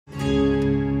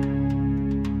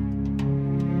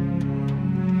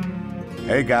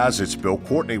Hey guys, it's Bill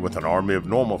Courtney with an army of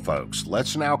normal folks.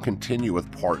 Let's now continue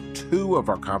with part 2 of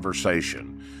our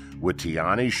conversation with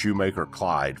Tiani, Shoemaker,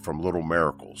 Clyde from Little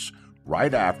Miracles,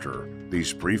 right after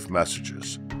these brief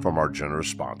messages from our generous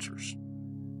sponsors.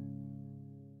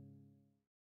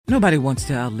 Nobody wants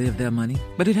to outlive their money,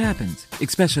 but it happens,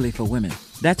 especially for women.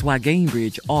 That's why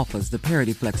Gainbridge offers the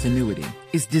Parity Flex annuity.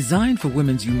 It's designed for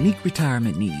women's unique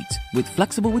retirement needs, with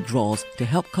flexible withdrawals to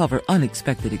help cover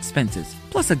unexpected expenses,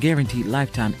 plus a guaranteed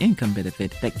lifetime income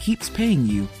benefit that keeps paying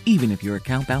you even if your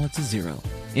account balance is zero.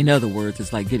 In other words,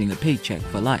 it's like getting a paycheck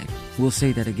for life. We'll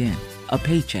say that again. A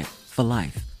paycheck for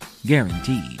life.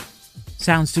 Guaranteed.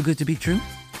 Sounds too good to be true?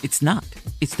 It's not.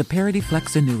 It's the Parity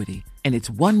Flex annuity. And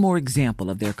it's one more example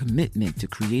of their commitment to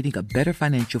creating a better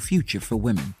financial future for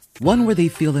women. One where they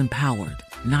feel empowered,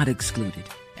 not excluded,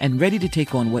 and ready to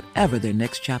take on whatever their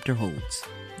next chapter holds.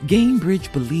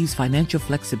 Gainbridge believes financial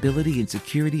flexibility and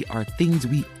security are things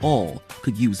we all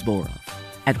could use more of.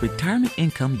 At retirement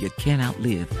income you can't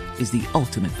outlive is the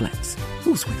ultimate flex.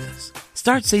 Who's with us?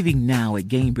 Start saving now at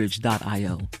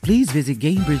Gainbridge.io. Please visit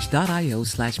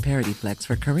Gainbridge.io/ParityFlex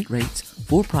for current rates,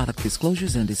 for product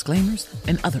disclosures and disclaimers,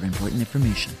 and other important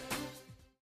information.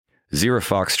 Zero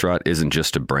Foxtrot isn't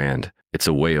just a brand, it's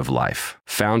a way of life.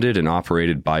 Founded and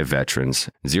operated by veterans,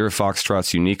 Zero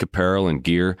Foxtrot's unique apparel and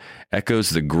gear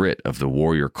echoes the grit of the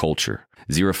warrior culture.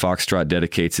 Zero Foxtrot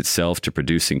dedicates itself to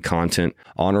producing content,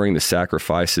 honoring the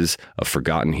sacrifices of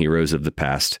forgotten heroes of the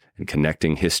past, and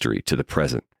connecting history to the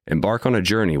present. Embark on a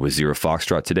journey with Zero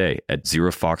Foxtrot today at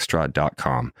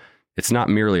zerofoxtrot.com. It's not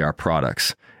merely our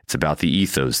products, it's about the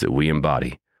ethos that we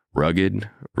embody. Rugged,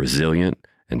 resilient,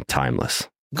 and timeless.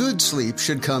 Good sleep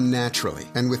should come naturally,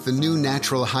 and with the new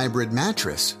Natural Hybrid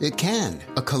mattress, it can.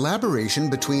 A collaboration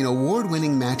between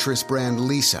award-winning mattress brand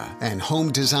Leesa and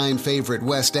home design favorite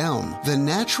West Elm, the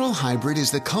Natural Hybrid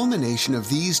is the culmination of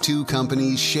these two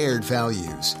companies' shared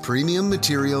values: premium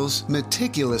materials,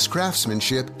 meticulous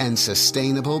craftsmanship, and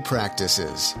sustainable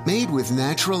practices. Made with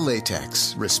natural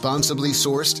latex, responsibly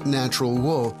sourced natural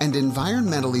wool, and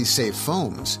environmentally safe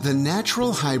foams, the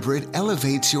Natural Hybrid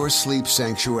elevates your sleep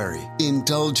sanctuary,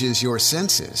 indulges your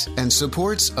senses, and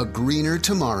supports a greener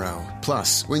tomorrow.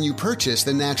 Plus, when you purchase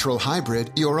the Natural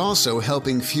Hybrid, you're also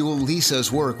helping fuel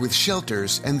Leesa's work with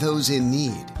shelters and those in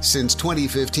need. Since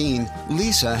 2015,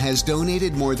 Leesa has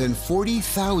donated more than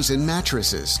 40,000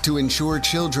 mattresses to ensure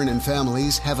children and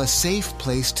families have a safe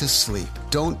place to sleep.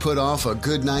 Don't put off a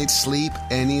good night's sleep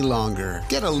any longer.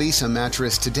 Get a Leesa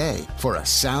mattress today for a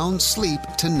sound sleep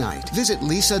tonight. Visit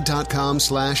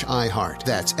leesa.com/iHeart.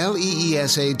 That's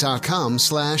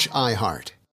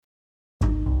LEESA.com/iHeart.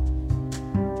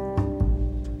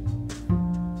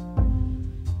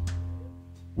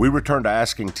 We return to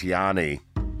asking Tiani,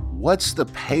 what's the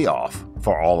payoff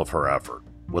for all of her effort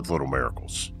with Little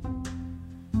Miracles?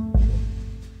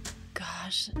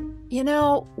 Gosh,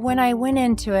 when I went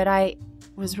into it, I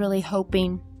was really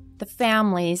hoping the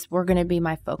families were going to be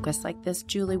my focus, like this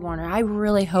Julie Warner. I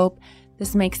really hope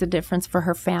this makes a difference for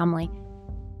her family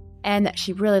and that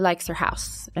she really likes her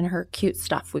house and her cute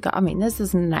stuff. This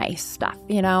is nice stuff,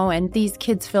 and these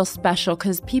kids feel special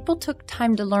because people took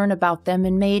time to learn about them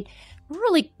and made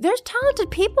there's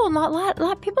talented people. Not a lot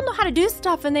of people know how to do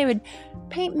stuff, and they would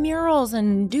paint murals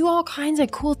and do all kinds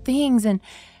of cool things and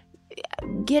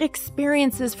get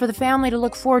experiences for the family to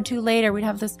look forward to later. We'd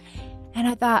have this, and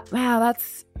I thought, wow,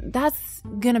 that's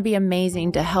going to be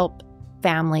amazing to help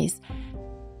families.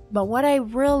 But what I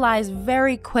realized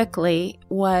very quickly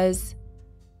was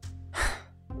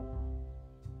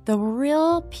the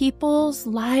real people's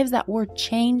lives that were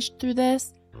changed through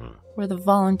this were the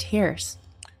volunteers.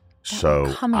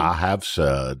 So I have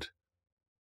said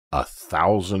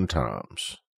 1,000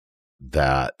 times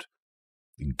that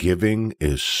giving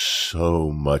is so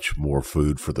much more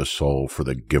food for the soul for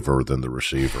the giver than the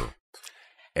receiver.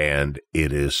 And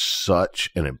it is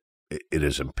it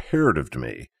is imperative to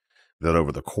me that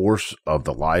over the course of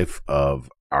the life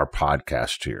of our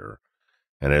podcast here,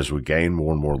 and as we gain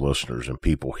more and more listeners and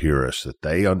people hear us, that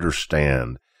they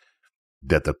understand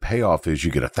that the payoff is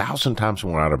you get 1,000 times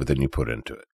more out of it than you put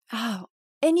into it. Oh,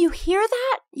 and you hear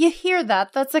that? You hear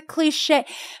that? That's a cliche.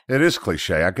 It is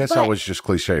cliche. I guess I was just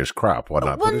cliche as crap,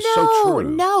 wasn't I? Well, but it's so true.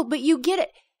 No, but you get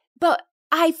it. But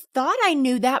I thought I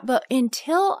knew that, but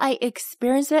until I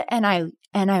experienced it and I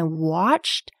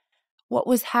watched what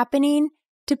was happening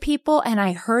to people and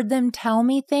I heard them tell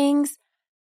me things,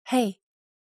 hey,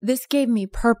 this gave me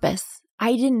purpose.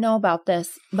 I didn't know about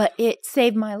this, but it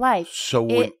saved my life. So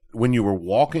when you were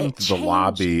walking through the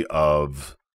lobby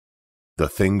of the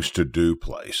Things to Do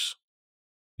place,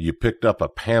 you picked up a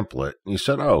pamphlet and you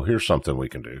said, oh, here's something we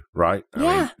can do, right? I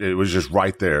mean, it was just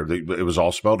right there. It was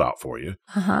all spelled out for you.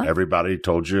 Uh-huh. Everybody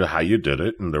told you how you did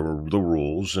it, and there were the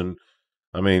rules. And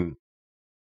I mean,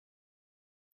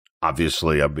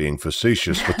 obviously I'm being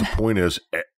facetious, but the point is,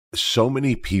 so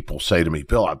many people say to me,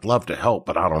 Bill, I'd love to help,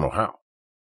 but I don't know how.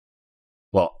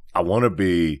 Well,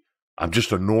 I'm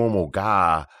just a normal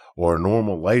guy or a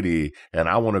normal lady, and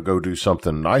I want to go do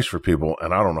something nice for people,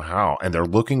 and I don't know how. And they're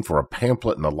looking for a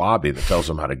pamphlet in the lobby that tells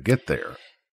them how to get there.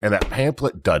 And that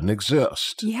pamphlet doesn't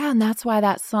exist. Yeah, and that's why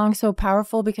that song's so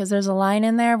powerful, because there's a line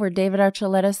in there where David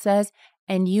Archuleta says,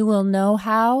 and you will know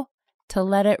how to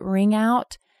let it ring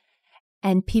out,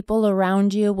 and people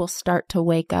around you will start to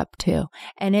wake up too.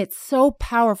 And it's so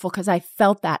powerful because I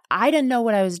felt that. I didn't know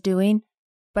what I was doing,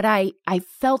 but I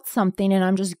felt something, and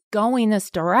I'm just going this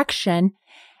direction.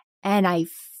 And I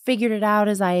figured it out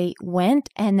as I went,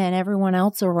 and then everyone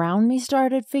else around me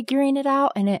started figuring it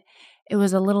out, and it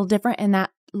was a little different. And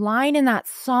that line in that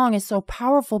song is so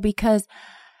powerful because,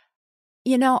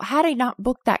 you know, had I not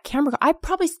booked that camera, I'd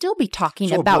probably still be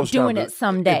talking about doing it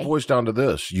someday. It boils down to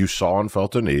this. You saw and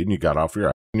felt a need, and you got off your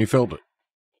ass, and you filled it.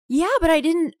 Yeah, but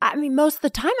most of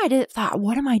the time I thought,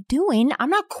 what am I doing?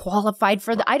 I'm not qualified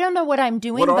for that. I don't know what I'm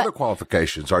doing. What are the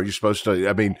qualifications? Are you supposed to,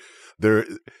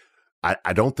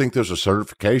 I don't think there's a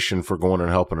certification for going and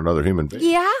helping another human being.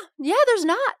 Yeah, there's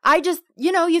not. I just,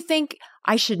 you think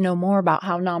I should know more about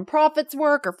how nonprofits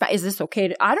work, or is this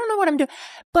okay I don't know what I'm doing.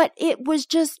 But it was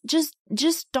just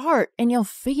start and you'll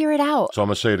figure it out. So I'm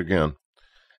going to say it again.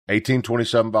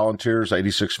 1827 volunteers,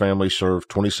 86 families served,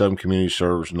 27 community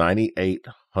serves,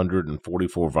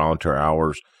 9,844 volunteer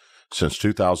hours since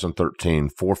 2013,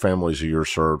 4 families a year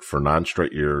served for 9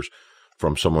 straight years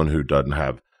from someone who doesn't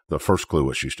have the first clue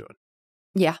what she's doing.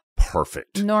 Yeah.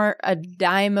 Perfect. Nor a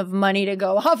dime of money to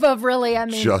go off of, really. I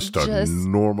mean, just a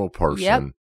normal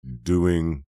person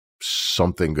doing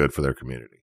something good for their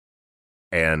community.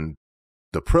 And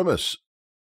the premise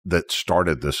that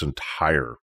started this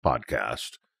entire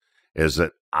podcast is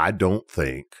that I don't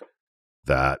think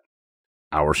that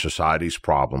our society's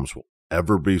problems will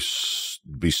ever be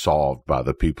solved by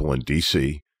the people in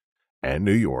D.C. and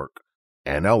New York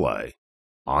and L.A.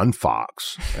 on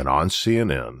Fox and on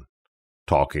CNN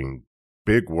talking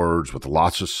big words with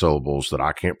lots of syllables that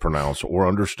I can't pronounce or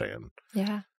understand.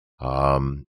 Yeah.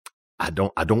 I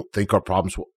don't think our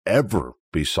problems will ever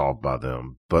be solved by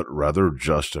them, but rather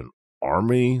just an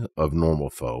army of normal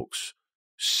folks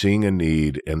seeing a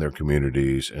need in their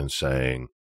communities and saying,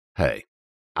 hey,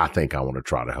 I think I want to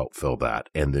try to help fill that,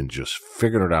 and then just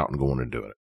figuring it out and going and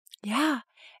doing it. Yeah.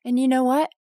 And you know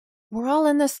what? We're all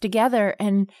in this together.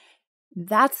 And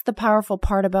that's the powerful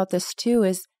part about this too,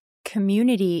 is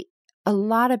community. A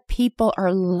lot of people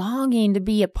are longing to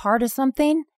be a part of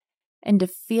something and to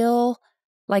feel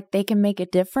like they can make a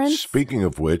difference. Speaking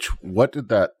of which, what did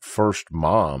that first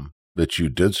mom that you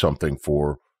did something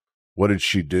for, what did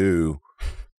she do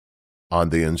on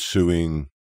the ensuing,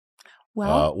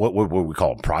 what we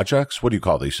call them, projects? What do you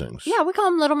call these things? Yeah, we call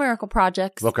them Little Miracle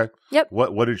Projects. Okay. Yep.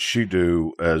 What did she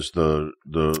do as the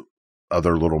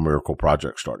other Little Miracle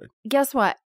project started? Guess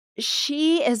what?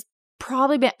 She's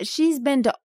been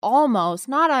to almost,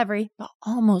 not every, but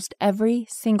almost every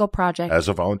single project. As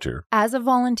a volunteer. As a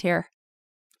volunteer.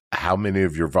 How many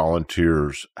of your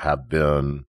volunteers have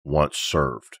been once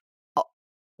served?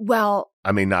 Well,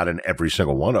 I mean, not in every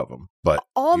single one of them, but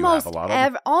almost you have a lot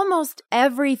of them. Almost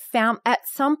every at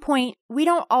some point, we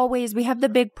have the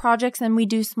big projects and we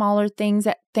do smaller things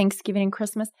at Thanksgiving and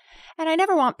Christmas. And I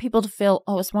never want people to feel,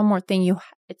 oh, it's one more thing.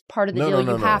 It's part of the deal.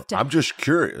 You have to. I'm just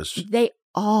curious.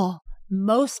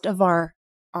 Most of our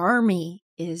army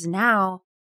is now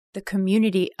the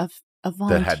community of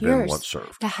volunteers that had been once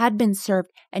served. That had been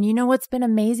served. And you know what's been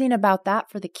amazing about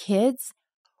that for the kids?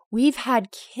 We've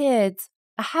had kids.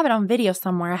 I have it on video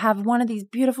somewhere. I have one of these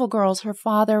beautiful girls. Her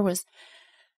father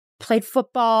played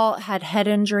football, had head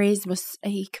injuries,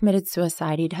 he committed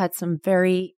suicide. He'd had some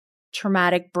very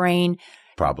traumatic brain.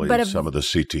 Probably some of the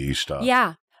CTE stuff.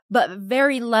 Yeah, but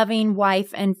very loving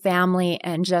wife and family,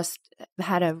 and just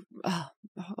had a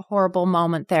horrible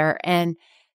moment there. And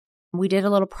we did a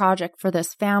little project for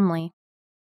this family,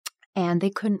 and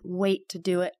they couldn't wait to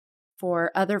do it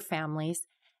for other families.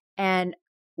 And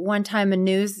one time a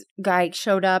news guy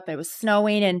showed up, it was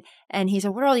snowing, and he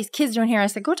said, what are all these kids doing here? I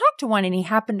said, go talk to one. And he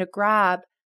happened to grab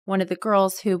one of the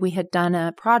girls who we had done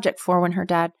a project for when her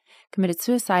dad committed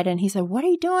suicide. And he said, what are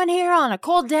you doing here on a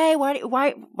cold day? Why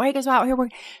are you guys out here?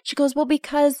 She goes, well,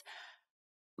 because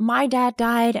my dad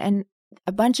died and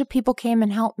a bunch of people came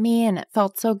and helped me, and it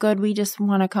felt so good. We just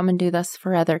want to come and do this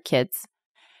for other kids.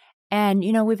 And,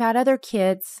 we've had other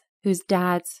kids whose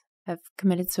dads have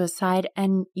committed suicide.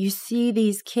 And you see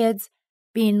these kids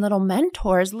being little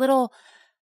mentors, little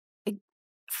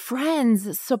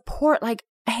friends, support, like,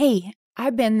 hey,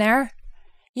 I've been there,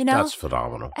 you know? That's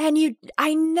phenomenal. And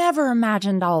I never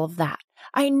imagined all of that.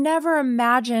 I never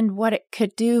imagined what it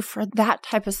could do for that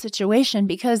type of situation,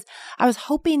 because I was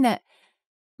hoping that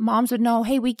moms would know,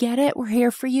 hey, we get it, we're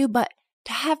here for you. But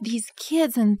to have these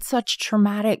kids in such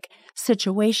traumatic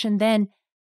situation, then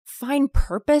find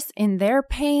purpose in their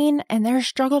pain and their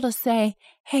struggle to say,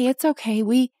 hey, it's okay.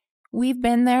 We've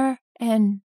been there,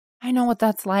 and I know what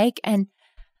that's like. And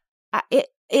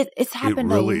it's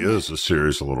happened. It really is a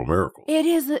series of little miracles. It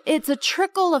is. It's a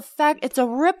trickle effect. It's a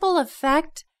ripple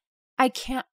effect. I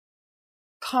can't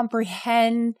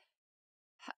comprehend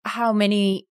how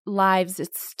many lives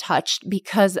it's touched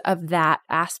because of that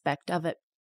aspect of it.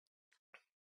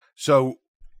 So,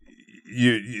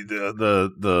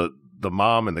 the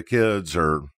mom and the kids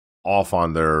are off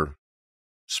on their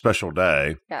special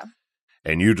day, yeah,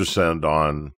 and you descend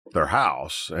on their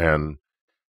house, and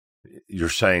you're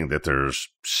saying that there's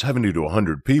 70 to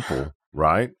 100 people,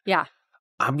 right? Yeah.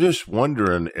 I'm just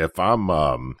wondering if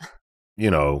I'm,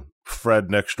 Fred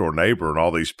next door neighbor, and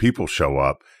all these people show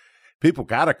up. People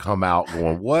got to come out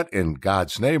going, what in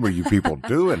God's name are you people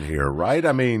doing here, right?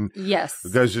 I mean, yes,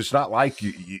 because it's not like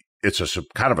it's a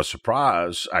kind of a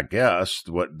surprise, I guess,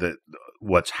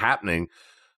 what's happening.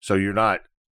 So you're not.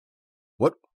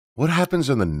 What happens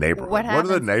in the neighborhood? What do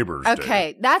the neighbors do?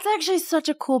 Okay, that's actually such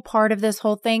a cool part of this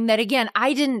whole thing that, again,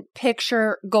 I didn't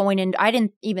picture going in. I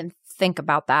didn't even think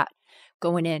about that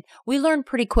going in. We learned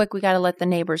pretty quick we got to let the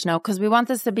neighbors know, because we want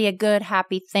this to be a good,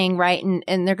 happy thing, right?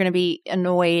 And they're going to be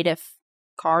annoyed if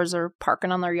cars are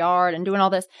parking on their yard and doing all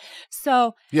this.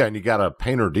 So yeah, and you got a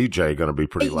painter DJ going to be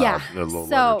pretty loud a little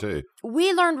later too.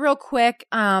 We learned real quick,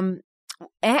 and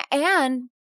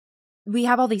we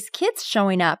have all these kids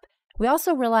showing up. We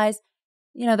also realize,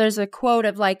 there's a quote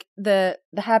of like the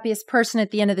happiest person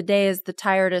at the end of the day is the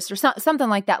tiredest, or something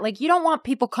like that. Like, you don't want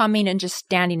people coming and just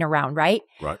standing around, right?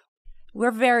 Right.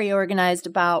 We're very organized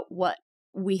about what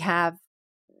we have,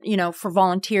 for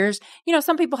volunteers.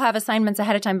 Some people have assignments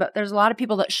ahead of time, but there's a lot of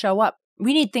people that show up.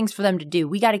 We need things for them to do.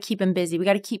 We got to keep them busy. We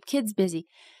got to keep kids busy.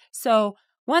 So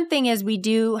one thing is we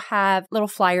do have little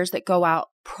flyers that go out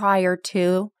prior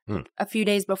to a few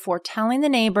days before, telling the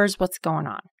neighbors what's going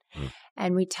on.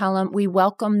 And we tell them, we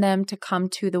welcome them to come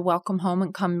to the welcome home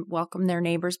and come welcome their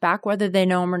neighbors back, whether they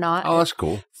know them or not. Oh, that's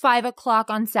cool. 5:00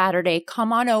 on Saturday,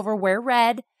 come on over, wear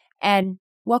red, and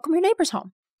welcome your neighbors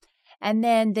home. And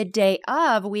then the day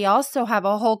of, we also have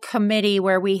a whole committee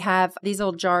where we have these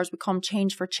little jars, we call them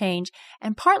Change for Change,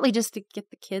 and partly just to get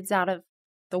the kids out of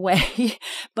the way,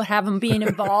 but have them being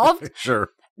involved. Sure.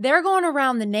 They're going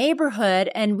around the neighborhood,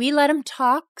 and we let them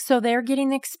talk, so they're getting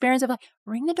the experience of like,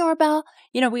 ring the doorbell.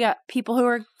 We got people who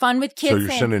are fun with kids. So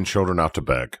you're sending children out to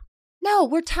beg? No,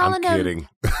 we're telling them, kidding.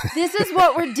 This is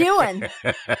what we're doing.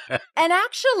 And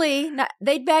actually,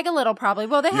 they'd beg a little probably.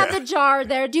 Well, they have the jar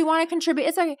there. Do you want to contribute?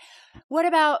 It's okay. What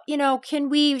about, can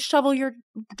we shovel your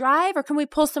drive, or can we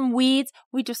pull some weeds?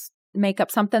 We just make up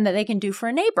something that they can do for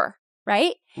a neighbor,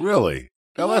 right? Really?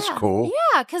 Oh, that's cool.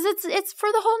 Yeah, because it's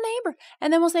for the whole neighbor.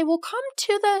 And then we'll say, well, come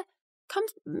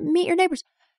meet your neighbors.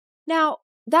 Now,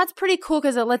 that's pretty cool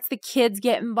because it lets the kids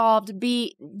get involved,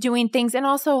 be doing things, and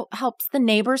also helps the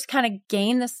neighbors kind of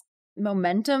gain this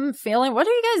momentum feeling. What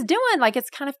are you guys doing? Like, it's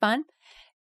kind of fun.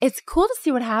 It's cool to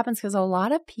see what happens because a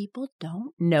lot of people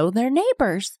don't know their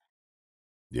neighbors.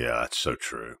 Yeah, that's so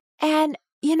true. And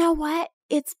you know what?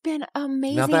 It's been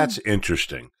amazing. Now, that's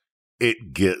interesting.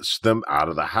 It gets them out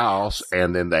of the house,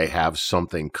 and then they have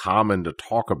something common to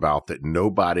talk about that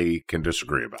nobody can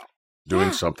disagree about.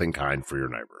 Doing something kind for your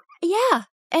neighbor. Yeah.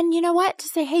 And you know what? To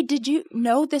say, hey, did you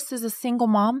know this is a single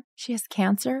mom? She has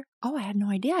cancer. Oh, I had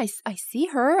no idea. I see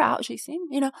her out. She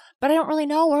seemed, but I don't really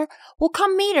know her. Well,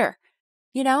 come meet her,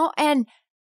 and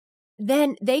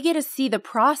then they get to see the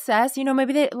process.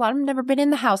 Maybe a lot of them never been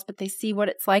in the house, but they see what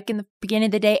it's like in the beginning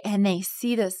of the day, and they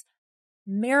see this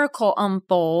miracle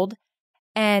unfold.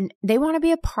 And they want to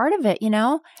be a part of it,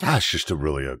 That's just a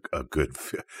good,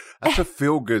 that's a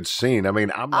feel-good scene. I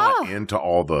mean, I'm not into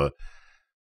all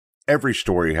every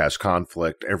story has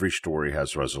conflict. Every story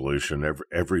has resolution.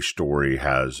 Every story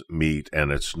has meat,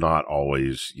 and it's not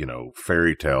always,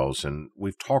 fairy tales. And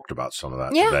we've talked about some of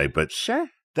that today, but sure,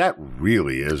 that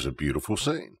really is a beautiful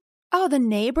scene. Oh, the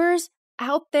neighbors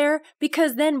out there,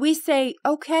 because then we say,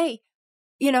 okay,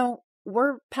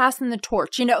 we're passing the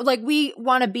torch, like we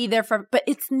want to be there but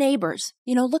it's neighbors,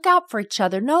 look out for each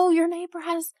other. No, your neighbor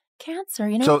has cancer,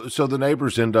 you know. So the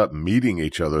neighbors end up meeting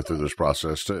each other through this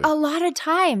process too. A lot of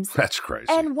times. That's crazy.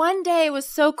 And one day it was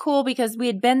so cool because we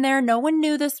had been there. No one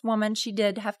knew this woman. She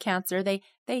did have cancer.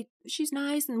 She's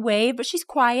nice and waved, but she's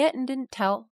quiet and didn't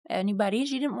tell anybody.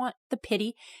 She didn't want the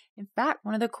pity. In fact,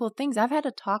 one of the cool things, I've had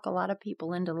to talk a lot of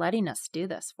people into letting us do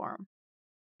this for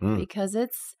them because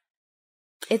it's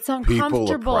uncomfortable.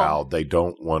 People are proud. They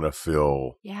don't want to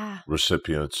feel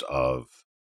recipients of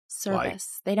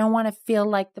service. They don't want to feel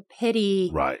like the pity,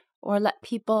 right? Or let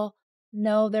people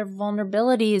know their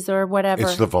vulnerabilities or whatever.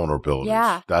 It's the vulnerabilities.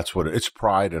 Yeah, that's what it's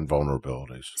pride and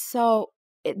vulnerabilities. So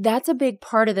that's a big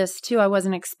part of this too. I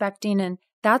wasn't expecting, and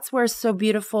that's where it's so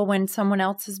beautiful when someone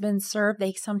else has been served.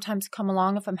 They sometimes come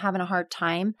along if I'm having a hard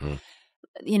time,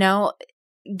 you know,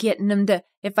 getting them to.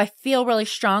 If I feel really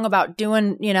strong about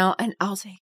doing, you know, and I'll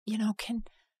say, you know,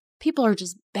 people are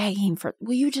just begging for.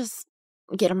 Will you just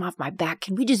get them off my back?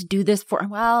 Can we just do this for,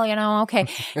 well, you know, okay,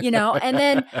 you know, and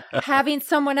then having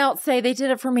someone else say they did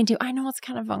it for me too. I know it's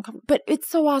kind of uncomfortable, but it's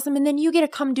so awesome. And then you get to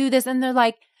come do this and they're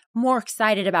like more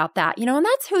excited about that, you know, and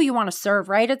that's who you want to serve,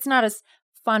 right? It's not as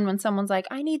fun when someone's like,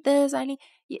 I need this.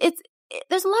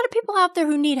 There's a lot of people out there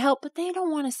who need help, but they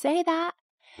don't want to say that.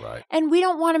 Right. And we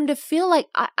don't want them to feel like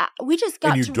we just got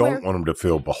to And you don't want them to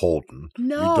feel beholden.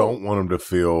 No. You don't want them to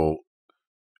feel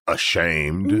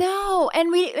ashamed. No.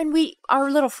 And we our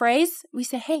little phrase, we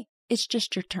say, hey, it's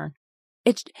just your turn.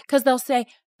 It's because they'll say,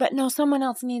 but no, someone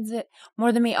else needs it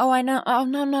more than me. Oh, I know. Oh,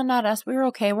 no, not us. We're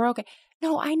okay.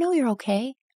 No, I know you're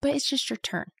okay, but it's just your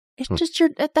turn. It's just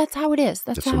that's how it is.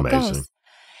 That's how it goes.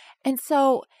 And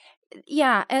so,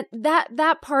 yeah, and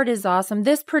that part is awesome.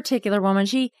 This particular woman,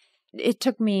 it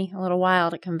took me a little while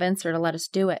to convince her to let us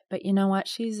do it. But you know what?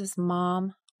 She's this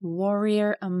mom,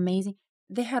 warrior, amazing.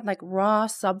 They had like raw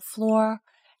subfloor.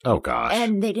 Oh gosh.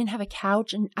 And they didn't have a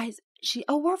couch. And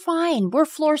we're fine. We're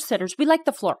floor sitters. We like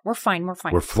the floor. We're fine. We're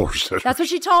floor sitters. That's what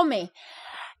she told me.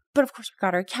 But of course, we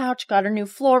got her couch, got her new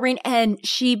flooring. And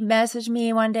she messaged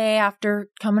me one day after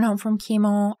coming home from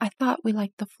chemo. I thought we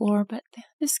liked the floor, but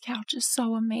this couch is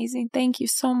so amazing. Thank you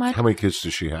so much. How many kids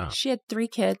does she have? She had 3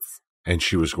 kids. And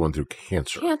she was going through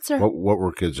cancer. What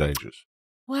were kids' ages?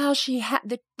 Well,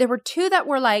 there were 2 that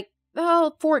were like,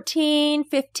 14,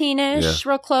 15-ish,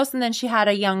 real close. And then she had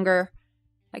a younger,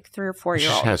 like 3 or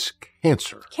 4-year-old. She has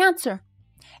cancer. Cancer.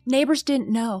 Neighbors didn't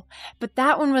know. But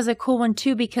that one was a cool one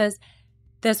too, because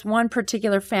this one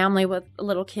particular family with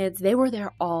little kids, they were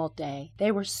there all day.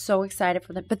 They were so excited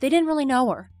for them, but they didn't really know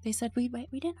her. They said, we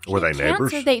didn't know. Were they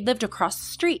neighbors? They lived across the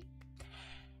street.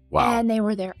 Wow. And they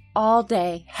were there all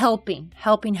day, helping,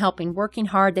 working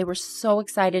hard. They were so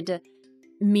excited to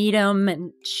meet them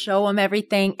and show them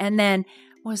everything. And then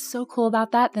what was so cool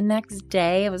about that, the next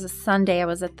day, it was a Sunday, I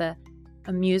was at the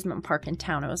amusement park in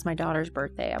town. It was my daughter's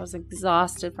birthday. I was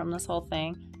exhausted from this whole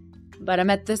thing. But I'm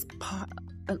at this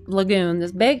lagoon,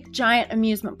 this big, giant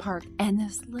amusement park. And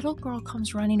this little girl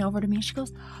comes running over to me. And she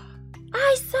goes,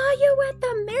 I saw you at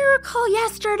the Miracle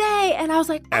yesterday. And I was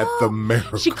like, At the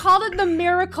Miracle. She called it the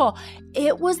Miracle.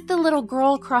 It was the little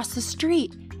girl across the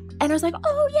street. And I was like,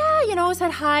 oh, yeah. I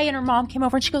said hi. And her mom came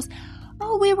over and she goes,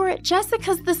 oh, we were at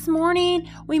Jessica's this morning.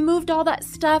 We moved all that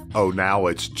stuff. Oh, now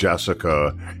it's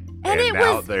Jessica. And it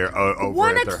now was they're over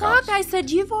 1 at their o'clock. house. I said,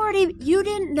 you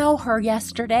didn't know her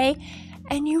yesterday.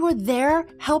 And you were there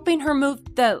helping her move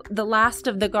the last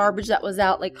of the garbage that was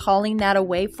out, like hauling that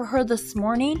away for her this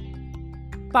morning.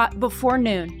 But before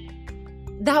noon.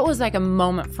 That was like a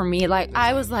moment for me. Like,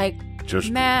 I was like,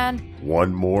 just man.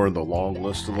 One more in the long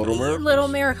list of little miracles. Little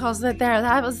miracles that there.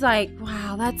 That was like,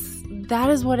 wow, that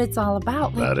is what it's all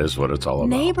about. Like, that is what it's all about.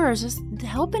 Neighbors just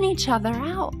helping each other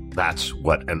out. That's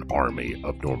what an army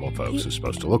of normal folks is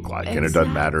supposed to look like. Exactly. And it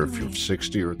doesn't matter if you're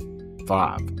 60 or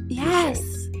 5. Yes,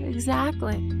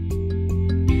 exactly.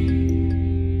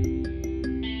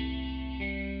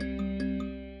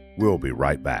 We'll be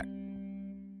right back.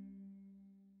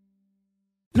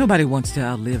 Nobody wants to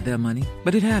outlive their money,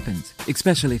 but it happens,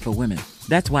 especially for women.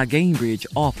 That's why Gainbridge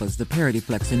offers the Parity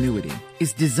Flex annuity.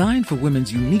 It's designed for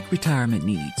women's unique retirement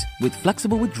needs, with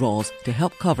flexible withdrawals to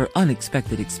help cover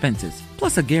unexpected expenses,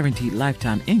 plus a guaranteed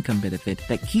lifetime income benefit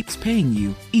that keeps paying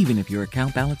you even if your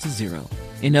account balance is 0.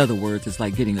 In other words, it's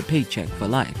like getting a paycheck for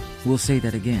life. We'll say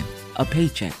that again. A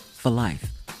paycheck for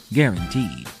life.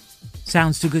 Guaranteed.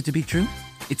 Sounds too good to be true?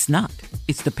 It's not.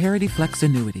 It's the Parity Flex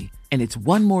annuity. And it's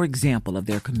one more example of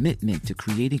their commitment to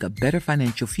creating a better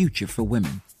financial future for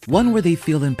women. One where they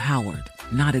feel empowered,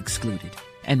 not excluded,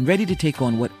 and ready to take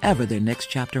on whatever their next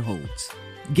chapter holds.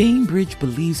 Gainbridge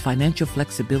believes financial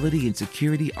flexibility and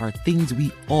security are things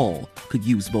we all could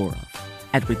use more of.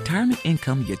 At retirement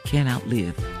income you can't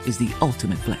outlive is the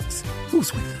ultimate flex.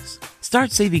 Who's with us?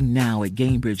 Start saving now at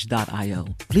Gainbridge.io.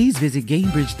 Please visit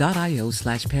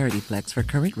Gainbridge.io/ParityFlex for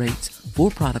current rates, for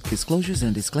product disclosures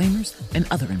and disclaimers, and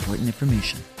other important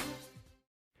information.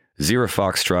 Zero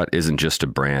Foxtrot isn't just a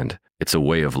brand, it's a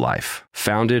way of life.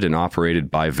 Founded and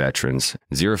operated by veterans,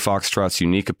 Zero Foxtrot's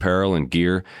unique apparel and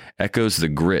gear echoes the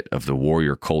grit of the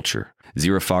warrior culture.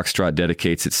 Zero Foxtrot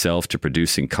dedicates itself to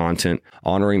producing content,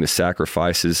 honoring the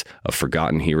sacrifices of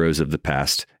forgotten heroes of the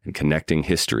past, and connecting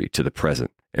history to the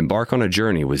present. Embark on a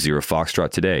journey with Zero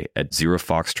Foxtrot today at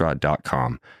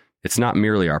zerofoxtrot.com. It's not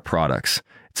merely our products,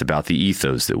 it's about the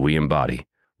ethos that we embody.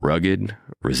 Rugged,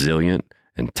 resilient,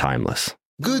 and timeless.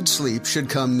 Good sleep should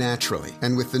come naturally,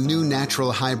 and with the new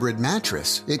Natural Hybrid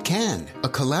mattress, it can. A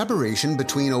collaboration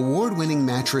between award-winning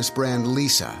mattress brand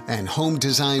Leesa and home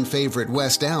design favorite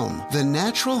West Elm, the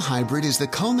Natural Hybrid is the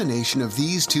culmination of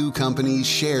these two companies'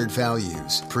 shared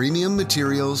values: premium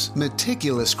materials,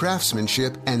 meticulous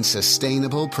craftsmanship, and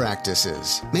sustainable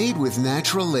practices. Made with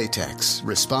natural latex,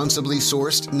 responsibly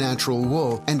sourced natural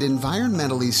wool, and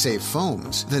environmentally safe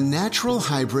foams, the Natural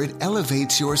Hybrid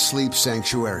elevates your sleep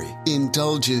sanctuary,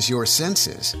 indulges your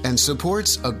senses, and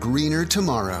supports a greener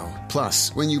tomorrow.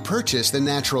 Plus, when you purchase the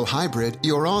Natural Hybrid,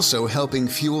 you're also helping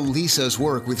fuel Leesa's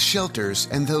work with shelters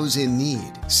and those in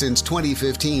need. Since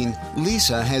 2015,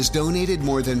 Leesa has donated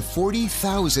more than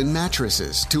 40,000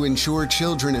 mattresses to ensure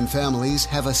children and families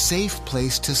have a safe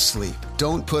place to sleep.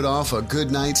 Don't put off a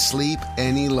good night's sleep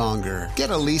any longer. Get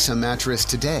a Leesa mattress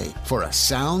today for a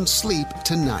sound sleep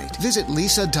tonight. Visit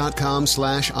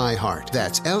leesa.com/iHeart.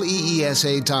 That's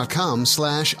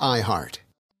LEESA.com/iHeart.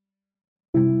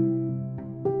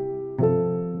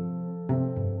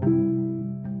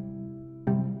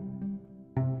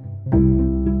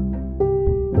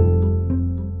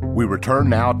 We return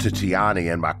now to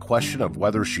Tiani and my question of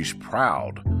whether she's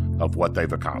proud of what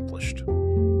they've accomplished.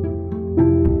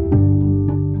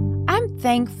 I'm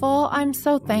thankful. I'm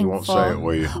so thankful. You won't say it,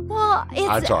 will you? Well,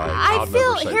 That's all right. I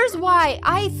feel, here's why.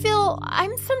 I feel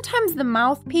I'm sometimes the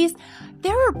mouthpiece.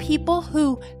 There are people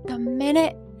who, the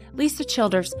minute, Lisa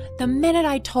Childers, the minute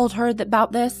I told her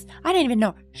about this, I didn't even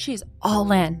know, she's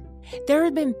all in. There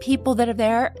have been people that are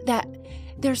there that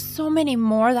there's so many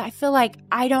more that I feel like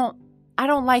I don't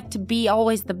like to be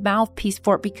always the mouthpiece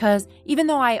for it, because even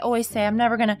though I always say I'm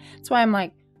never gonna, that's why I'm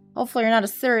like, hopefully you're not a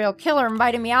serial killer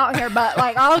inviting me out here, but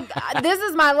like, this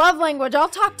is my love language. I'll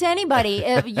talk to anybody.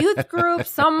 If youth group,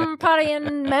 somebody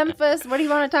in Memphis, what do you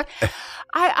want to talk?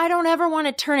 I don't ever want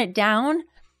to turn it down,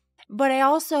 but I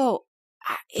also,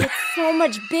 it's so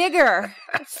much bigger.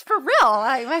 It's for real.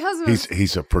 My husband.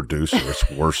 He's a producer. It's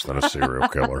worse than a serial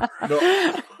killer.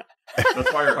 No.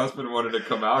 That's why your husband wanted to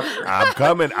come out here. I'm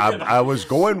coming. I was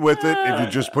going with it. If you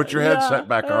just put your headset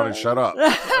back on and shut up.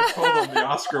 I told him the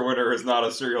Oscar winner is not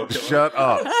a serial killer. Shut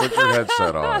up. Put your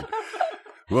headset on.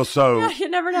 Well, so you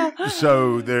never know.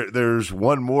 So there's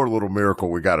one more little miracle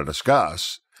we got to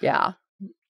discuss. Yeah.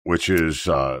 Which is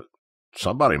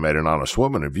somebody made an honest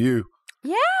woman of you.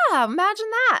 Yeah, imagine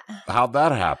that. How'd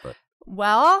that happen?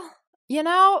 Well,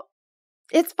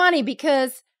 it's funny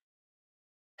because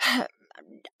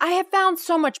I have found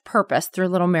so much purpose through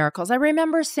little miracles. I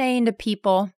remember saying to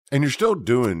people, and you're still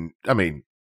doing,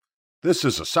 this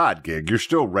is a side gig. You're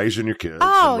still raising your kids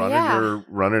and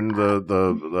running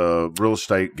the real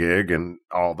estate gig and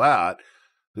all that.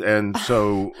 And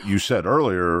so you said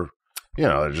earlier,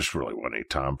 there just really wasn't any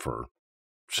time for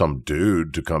some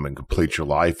dude to come and complete your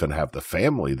life and have the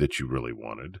family that you really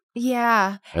wanted.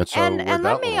 Yeah. And so and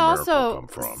let me also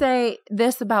say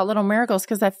this about Little Miracles,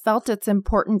 because I felt it's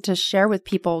important to share with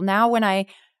people. Now when I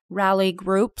rally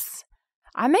groups,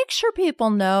 I make sure people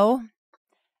know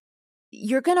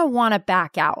you're going to want to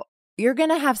back out. You're going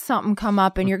to have something come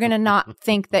up and you're going to not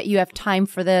think that you have time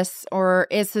for this, or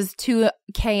this is too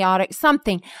chaotic,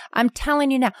 something. I'm telling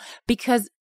you now, because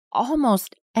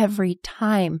almost every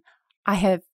time I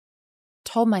have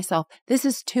told myself, this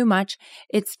is too much.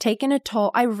 It's taken a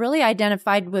toll. I really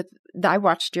identified with, I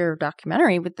watched your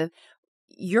documentary with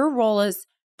your role as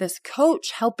this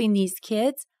coach helping these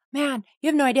kids. Man, you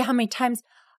have no idea how many times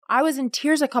I was in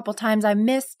tears a couple times. I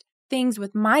missed things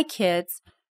with my kids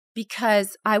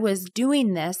because I was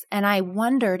doing this, and I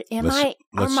wondered, are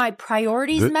my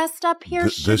priorities messed up here?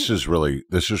 This is really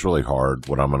hard,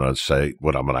 what I'm going to say,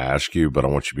 what I'm going to ask you, but I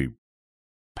want you to be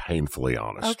painfully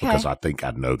honest, because I think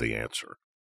I know the answer.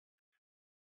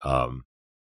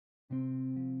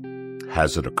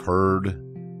 Has it occurred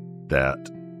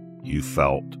that you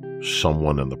felt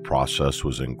someone in the process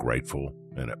was ungrateful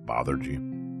and it bothered you?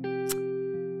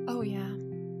 Oh, yeah.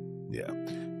 Yeah.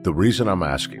 The reason I'm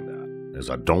asking that is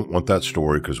I don't want that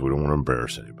story because we don't want to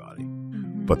embarrass anybody.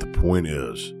 Mm-hmm. But the point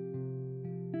is,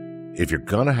 if you're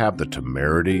going to have the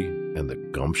temerity and the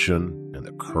gumption and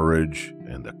the courage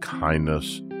and the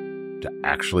kindness to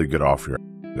actually get off your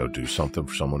go do something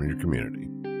for someone in your community,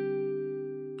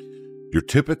 you're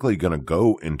typically going to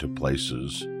go into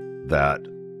places that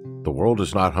the world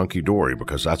is not hunky-dory,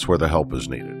 because that's where the help is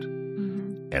needed.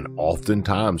 And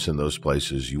oftentimes in those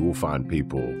places, you will find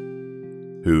people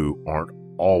who aren't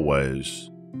always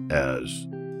as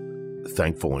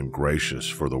thankful and gracious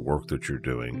for the work that you're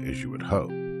doing as you would hope.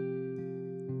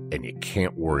 And you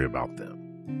can't worry about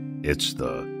them. It's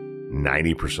the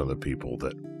 90% of the people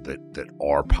that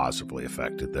are positively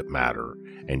affected that matter.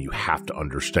 And you have to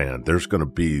understand there's going to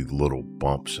be little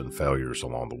bumps and failures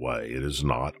along the way. It is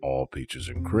not all peaches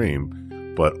and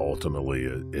cream, but ultimately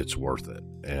it's worth it.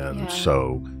 And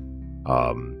so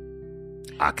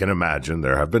I can imagine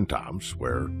there have been times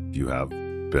where you have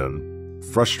been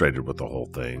frustrated with the whole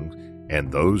thing.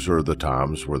 And those are the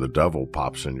times where the devil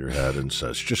pops in your head and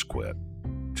says, just quit.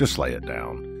 Just lay it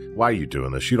down. Why are you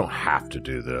doing this? You don't have to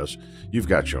do this. You've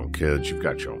got your own kids. You've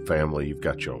got your own family. You've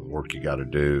got your own work you got to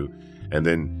do. And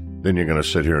then you're going to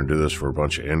sit here and do this for a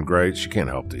bunch of ingrates. You can't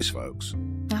help these folks.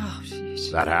 Oh,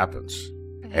 sheesh. That happens.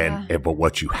 Yeah. But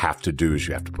what you have to do is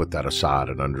you have to put that aside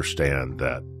and understand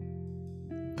that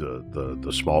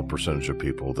the small percentage of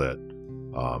people that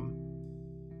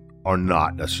are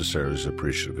not necessarily as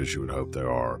appreciative as you would hope they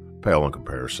are pale in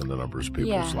comparison to the numbers of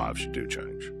people whose lives you do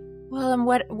change. Well, and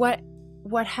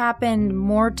what happened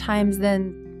more times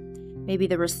than maybe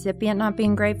the recipient not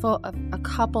being grateful, a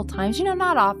couple times,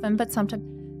 not often, but sometimes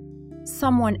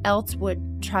someone else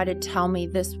would try to tell me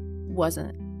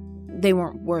they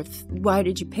weren't worth, why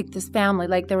did you pick this family?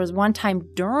 Like there was one time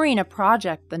during a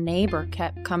project, the neighbor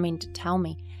kept coming to tell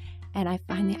me. And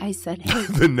I said, hey.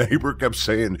 The neighbor kept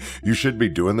saying, you should be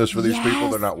doing this for these people.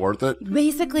 They're not worth it.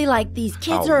 Basically, like these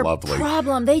kids are a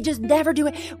problem. They just never do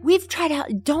it. We've tried out.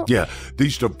 Yeah,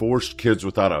 these divorced kids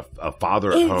without a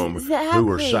father at home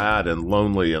who are sad and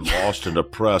lonely and lost and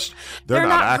depressed. They're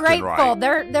not acting grateful.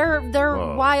 Right. They're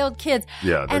wild kids.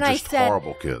 Yeah, they're just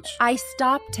horrible kids. I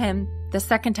stopped him the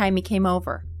second time he came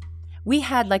over. We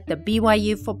had like the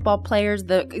BYU football players,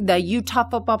 the Utah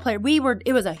football player.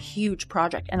 It was a huge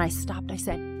project. And I stopped. I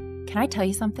said, can I tell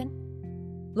you something?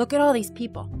 Look at all these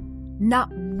people.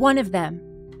 Not one of them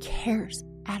cares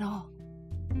at all.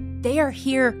 They are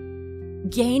here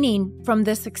gaining from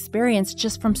this experience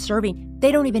just from serving.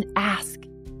 They don't even ask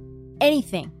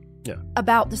anything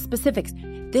about the specifics.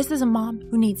 This is a mom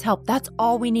who needs help. That's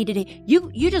all we need to do.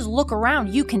 You just look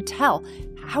around. You can tell.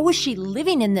 How is she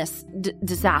living in this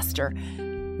disaster?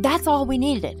 That's all we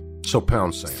needed. So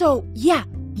pound sand. So,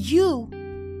 you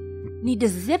need to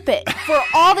zip it for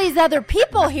all these other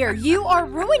people here. You are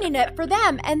ruining it for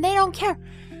them, and they don't care.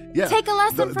 Yeah, take a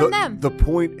lesson from them. The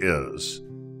point is,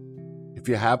 if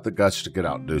you have the guts to get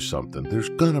out and do something, there's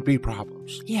going to be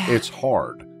problems. Yeah. It's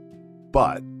hard.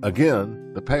 But,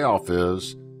 again, the payoff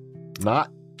is not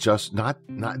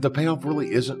the payoff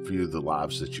really isn't for you the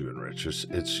lives that you enrich.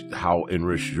 It's how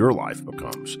enriched your life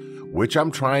becomes, which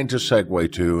I'm trying to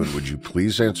segue to. And would you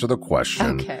please answer the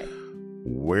question? Okay.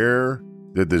 Where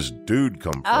did this dude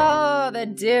come from? Oh, the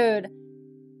dude.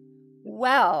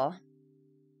 Well,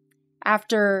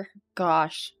 after,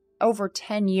 over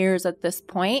 10 years at this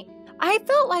point, I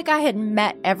felt like I had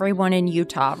met everyone in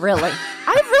Utah, really.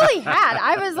 I really had.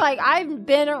 I was like, I've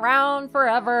been around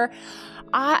forever.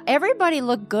 Everybody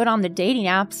looked good on the dating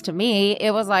apps to me.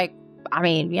 It was like,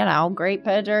 great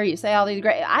picture. You say all these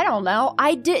great, I don't know.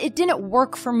 It didn't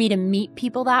work for me to meet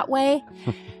people that way.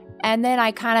 And then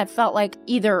I kind of felt like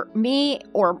either me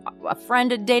or a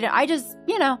friend had dated. I just,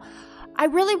 I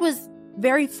really was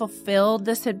very fulfilled.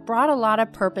 This had brought a lot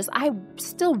of purpose. I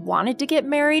still wanted to get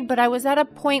married, but I was at a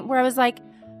point where I was like,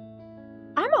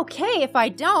 I'm okay if I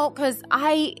don't, because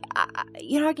I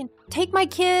can take my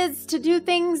kids to do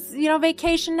things,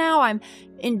 vacation now. I'm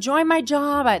enjoying my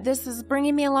job. This is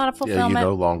bringing me a lot of fulfillment. Yeah, you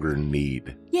no longer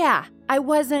need. Yeah, I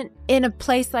wasn't in a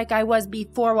place like I was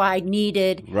before where I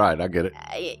needed. Right, I get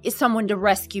it. Someone to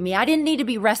rescue me. I didn't need to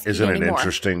be rescued anymore. Isn't it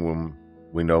interesting when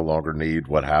we no longer need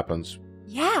what happens?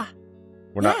 Yeah.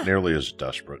 We're not nearly as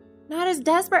desperate. Not as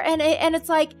desperate. And it's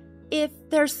like, if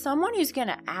there's someone who's going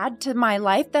to add to my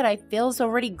life that I feel is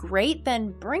already great,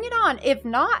 then bring it on. If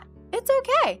not, it's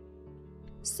okay.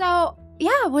 So,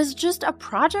 it was just a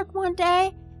project one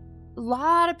day. A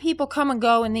lot of people come and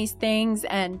go in these things,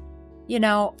 and, you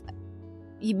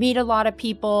meet a lot of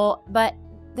people. But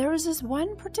there was this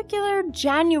one particular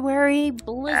January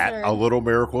blizzard. At a Little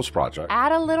Miracles project.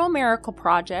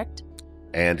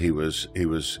 And he was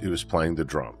playing the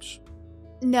drums.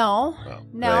 No.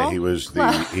 He was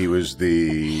not the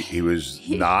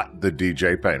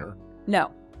DJ painter.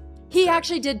 No. He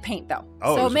actually did paint, though.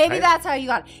 Oh, so maybe that's how you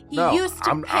got it. He used to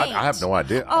paint. I have no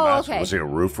idea. Okay. Was he a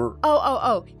roofer?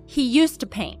 Oh. He used to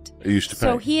paint. He used to paint.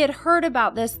 So he had heard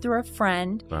about this through a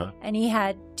friend, and he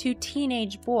had 2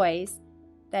 teenage boys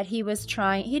that he was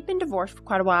trying. He'd been divorced for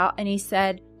quite a while, and he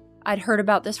said, I'd heard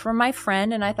about this from my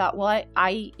friend, and I thought, well,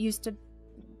 I used to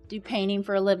do painting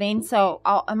for a living, so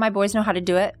my boys know how to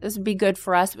do it. This would be good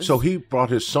for us. So he brought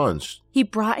his sons. He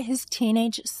brought his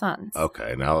teenage sons.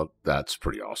 Okay, now that's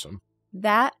pretty awesome.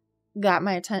 That got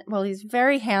my attention. Well, he's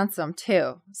very handsome,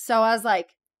 too. So I was like,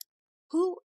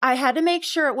 who? I had to make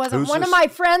sure it wasn't one of my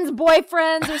friends'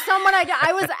 boyfriends or someone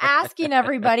I was asking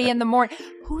everybody in the morning,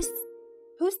 who's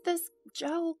this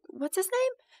Joe? What's his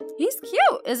name? He's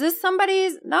cute. Is this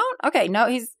somebody's? No? Okay, no,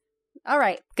 he's all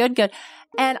right. Good.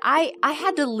 And I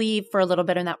had to leave for a little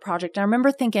bit in that project. I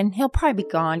remember thinking he'll probably be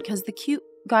gone because the cute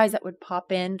guys that would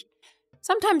pop in,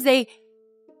 sometimes they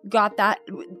got that.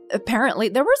 Apparently,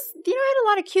 there was, I had a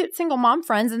lot of cute single mom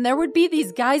friends, and there would be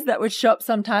these guys that would show up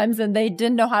sometimes and they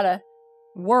didn't know how to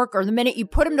work, or the minute you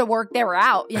put them to work, they were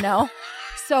out,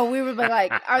 So we would be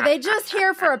like, are they just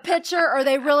here for a picture, or are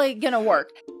they really going to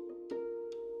work?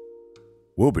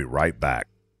 We'll be right back.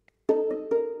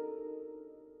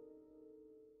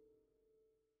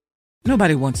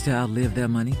 Nobody wants to outlive their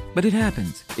money, but it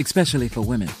happens, especially for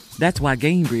women. That's why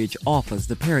Gainbridge offers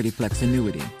the Parity Flex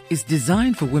annuity. It's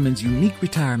designed for women's unique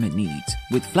retirement needs,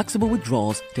 with flexible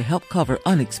withdrawals to help cover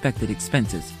unexpected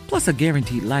expenses, plus a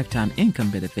guaranteed lifetime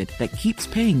income benefit that keeps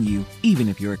paying you even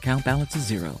if your account balance is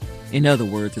zero. In other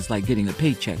words, it's like getting a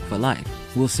paycheck for life.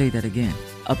 We'll say that again.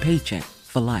 A paycheck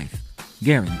for life.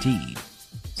 Guaranteed.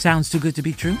 Sounds too good to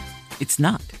be true? It's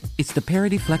not. It's the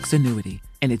Parity Flex annuity,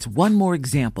 and it's one more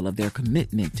example of their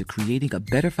commitment to creating a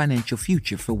better financial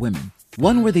future for women.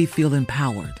 One where they feel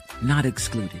empowered, not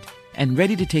excluded, and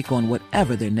ready to take on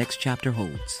whatever their next chapter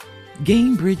holds.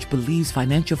 Gainbridge believes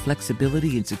financial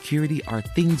flexibility and security are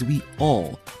things we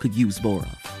all could use more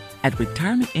of. At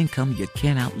retirement income you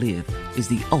can't outlive is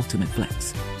the ultimate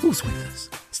flex. Who's with us?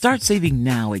 Start saving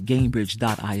now at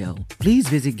Gainbridge.io. Please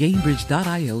visit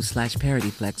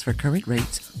Gainbridge.io/ParityFlex for current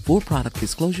rates, for product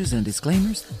disclosures and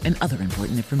disclaimers, and other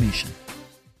important information.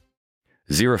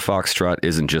 Zero Foxtrot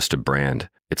isn't just a brand,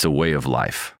 it's a way of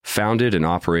life. Founded and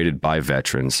operated by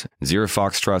veterans, Zero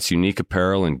Foxtrot's unique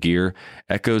apparel and gear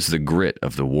echoes the grit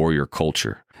of the warrior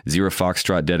culture. Zero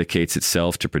Foxtrot dedicates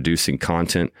itself to producing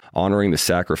content, honoring the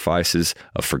sacrifices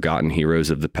of forgotten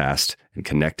heroes of the past, and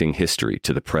connecting history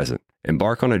to the present.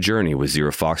 Embark on a journey with Zero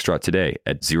Foxtrot today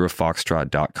at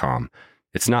zerofoxtrot.com.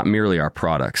 It's not merely our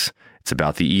products, it's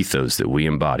about the ethos that we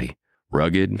embody.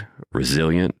 Rugged,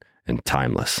 resilient, and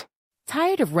timeless.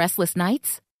 Tired of restless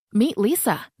nights? Meet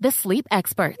Lisa, the sleep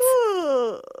experts.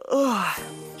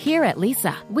 Here at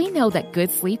Lisa, we know that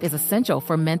good sleep is essential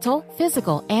for mental,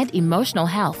 physical, and emotional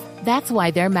health. That's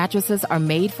why their mattresses are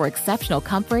made for exceptional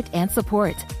comfort and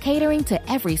support, catering to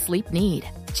every sleep need.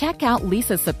 Check out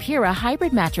Lisa's Sapira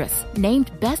Hybrid Mattress,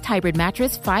 named Best Hybrid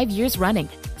Mattress 5 years running.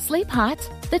 Sleep hot?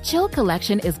 The Chill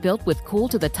Collection is built with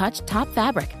cool-to-the-touch top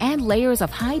fabric and layers of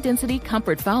high-density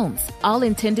comfort foams, all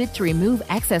intended to remove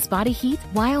excess body heat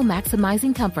while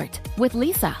maximizing comfort. With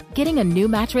Lisa, getting a new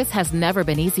mattress has never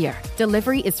been easier.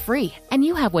 Delivery is free, and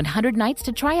you have 100 nights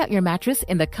to try out your mattress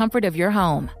in the comfort of your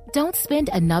home. Don't spend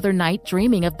another night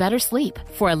dreaming of better sleep.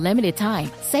 For a limited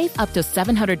time, save up to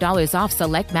 $700 off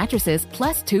select mattresses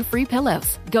plus 2 free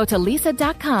pillows. Go to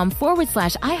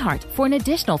lisa.com/iHeart for an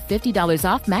additional $50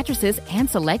 off mattresses and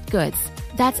select goods.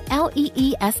 That's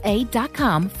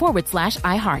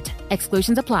LEESA.com/iHeart.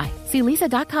 Exclusions apply. See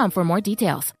lisa.com for more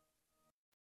details.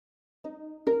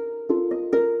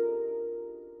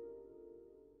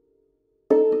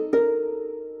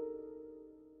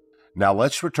 Now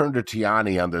let's return to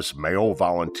Tiani on this male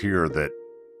volunteer that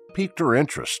piqued her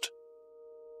interest.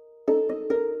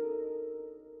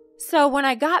 So when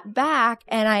I got back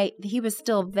and he was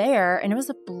still there, and it was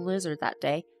a blizzard that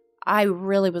day, I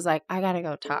really was like, I got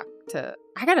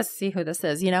to see who this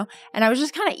is, And I was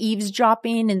just kind of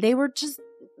eavesdropping, and they were just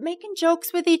making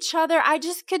jokes with each other. I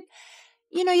just could,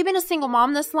 you've been a single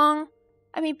mom this long.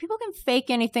 I mean, people can fake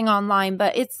anything online,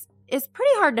 but it's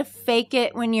pretty hard to fake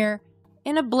it when you're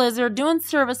in a blizzard, doing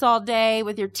service all day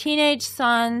with your teenage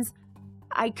sons.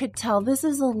 I could tell this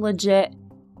is a legit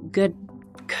good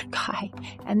guy.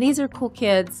 And these are cool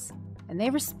kids, and they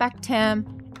respect him.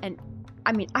 And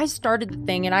I mean, I started the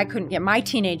thing, and I couldn't get my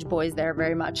teenage boys there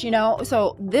very much,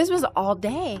 So this was all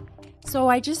day. So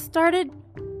I just started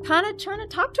kind of trying to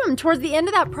talk to him towards the end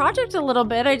of that project a little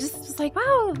bit. I just was like,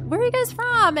 wow, where are you guys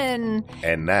from? And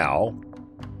now...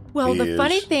 Well, the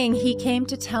funny thing, he came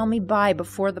to tell me bye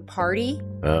before the party.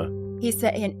 he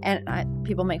said,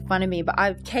 people make fun of me, but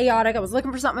I'm chaotic. I was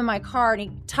looking for something in my car, and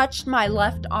he touched my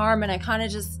left arm, and I kind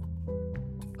of just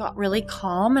got really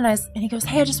calm. And he goes,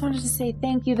 "Hey, I just wanted to say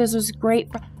thank you. This was great."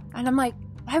 And I'm like,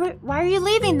 why are you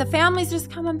leaving? The family's just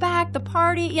coming back, the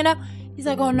party, He's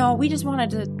like, "Oh, no, we just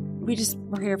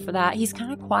were here for that." He's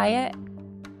kind of quiet,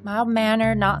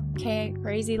 mild-mannered, not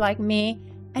crazy like me.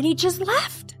 And he just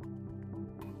left.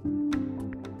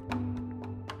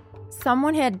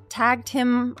 Someone had tagged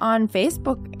him on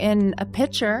Facebook in a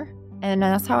picture, and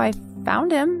that's how I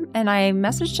found him. And I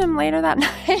messaged him later that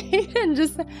night and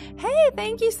just said, "Hey,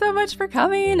 thank you so much for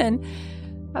coming. And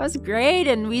that was great."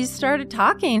 And we started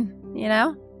talking,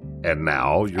 And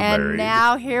now you're married. And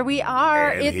now here we are.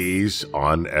 And he's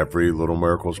on every Little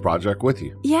Miracles project with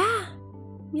you. Yeah.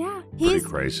 Yeah. Pretty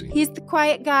crazy. He's the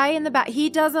quiet guy in the back.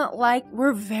 He doesn't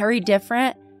we're very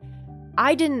different.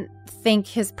 I didn't think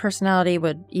his personality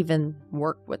would even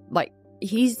work with,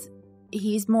 he's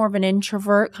more of an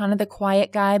introvert, kind of the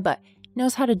quiet guy, but he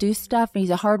knows how to do stuff. And he's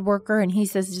a hard worker, and he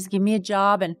says, "Just give me a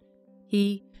job." And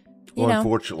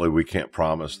unfortunately, we can't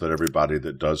promise that everybody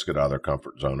that does get out of their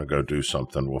comfort zone and go do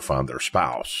something will find their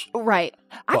spouse. Right.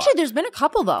 Actually, there's been a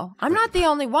couple, though. I'm not the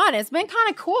only one. It's been kind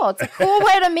of cool. It's a cool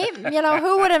way to meet.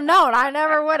 Who would have known? I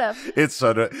never would have. It's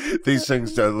these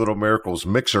things, Little Miracles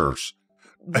mixers.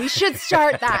 We should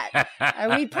start that.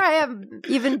 We'd probably have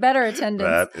even better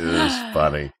attendance. That is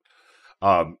funny.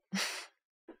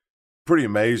 Pretty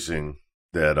amazing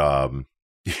that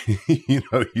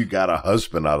you got a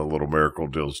husband out of Little Miracle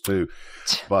deals too.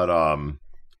 But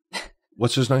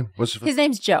what's his name? His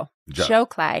name's Joe. Joe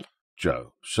Clyde.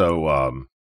 Joe. So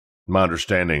my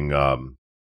understanding,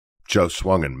 Joe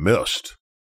swung and missed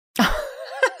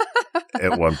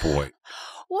at one point.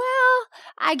 Well,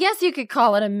 I guess you could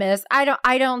call it a miss.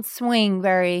 I don't swing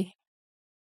very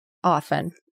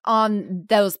often on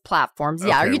those platforms.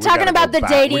 Yeah, okay, are you talking about the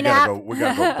dating app? We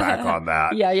gotta go back on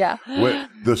that. Yeah.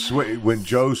 When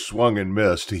Joe swung and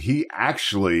missed, he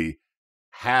actually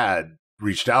had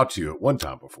reached out to you at one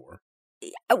time before.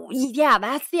 Yeah,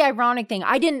 that's the ironic thing.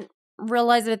 I didn't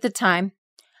realize it at the time,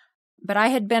 but I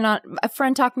had been a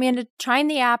friend talked me into trying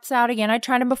the apps out again. I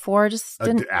tried them before, just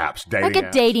didn't.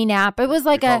 Dating app. It was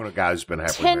like a guy who's been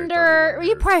happily Tinder.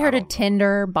 You probably heard of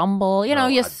Tinder, Bumble.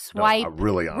 You swipe. I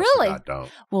really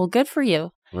don't. Well, good for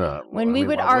you. When we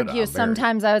would argue,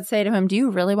 sometimes I would say to him, "Do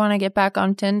you really want to get back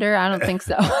on Tinder?" I don't think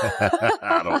so.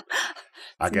 I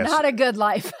guess not a good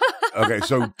life. Okay,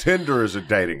 so Tinder is a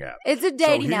dating app. It's a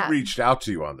dating app. He reached out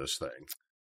to you on this thing.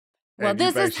 Well,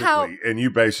 this is how... And you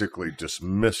basically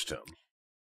dismissed him.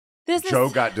 Joe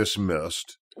got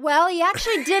dismissed. Well, he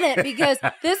actually didn't, because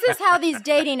this is how these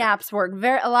dating apps work.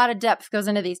 A lot of depth goes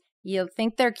into these. You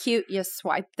think they're cute, you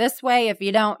swipe this way. If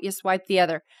you don't, you swipe the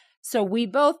other. So we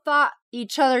both thought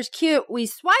each other's cute. We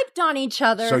swiped on each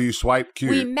other. So you swiped cute.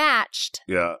 We matched.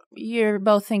 Yeah. You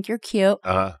both think you're cute.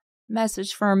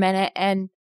 Message for a minute, and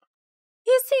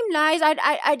he seemed nice.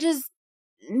 I just...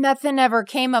 Nothing ever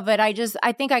came of it. I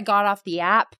think I got off the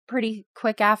app pretty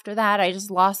quick after that. I just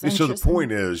lost interest. So the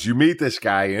point is, you meet this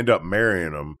guy, end up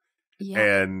marrying him,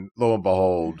 and lo and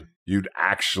behold, you'd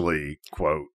actually,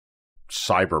 quote,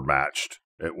 cyber matched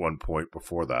at one point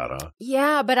before that, huh?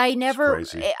 Yeah, but I never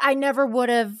would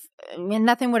have,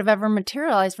 nothing would have ever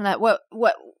materialized from that.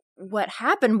 What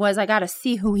happened was I got to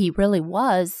see who he really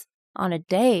was on a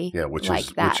day which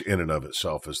in and of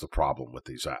itself is the problem with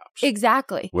these apps.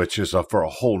 Exactly. Which is for a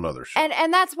whole nother show.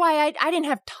 And that's why I didn't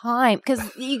have time,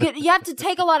 because you have to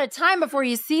take a lot of time before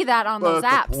you see that on those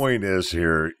apps. The point is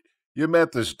here, you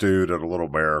met this dude at a Little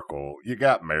Miracle. You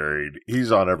got married.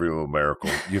 He's on every Little Miracle.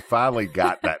 You finally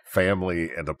got that family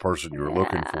and the person you were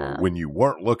looking for when you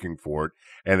weren't looking for it.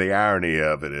 And the irony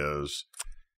of it is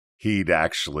you'd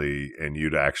actually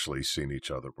seen each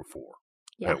other before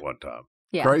at one time.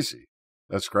 Yeah. Crazy.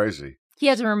 That's crazy. He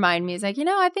had to remind me. He's like,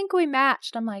 I think we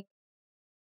matched. I'm like,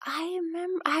 I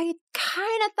remember, I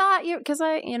kind of thought because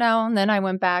and then I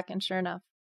went back, and sure enough.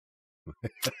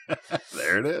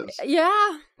 There it is.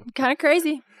 Yeah. Kind of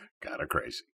crazy.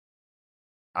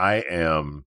 I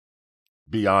am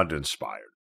beyond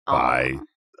inspired by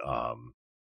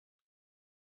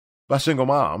single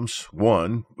moms.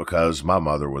 One, because my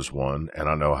mother was one, and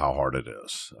I know how hard it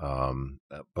is.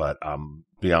 But I'm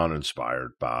beyond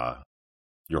inspired by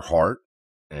your heart,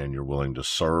 and you're willing to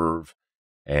serve,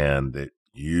 and that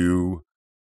you,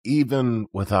 even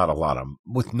without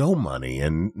with no money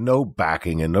and no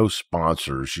backing and no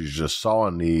sponsors, you just saw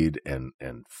a need and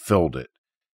filled it.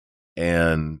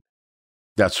 And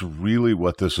that's really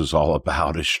what this is all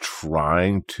about, is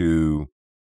trying to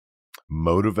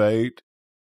motivate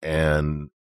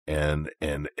and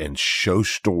show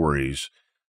stories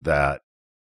that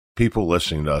people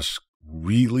listening to us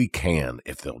really can,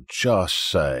 if they'll just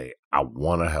say, I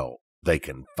want to help, they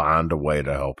can find a way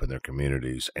to help in their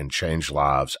communities and change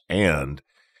lives and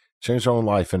change their own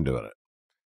life in doing it.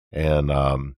 And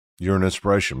you're an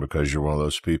inspiration because you're one of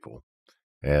those people.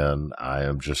 And I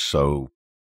am just so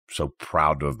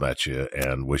proud to have met you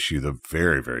and wish you the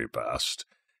very, very best.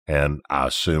 And I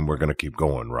assume we're going to keep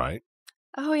going, right?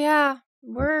 Oh, yeah.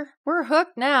 We're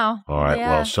hooked now. All right.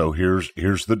 Yeah. Well, so here's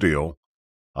the deal.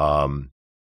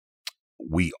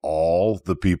 We all,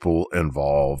 the people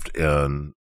involved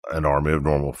in an army of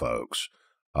normal folks,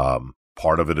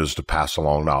 part of it is to pass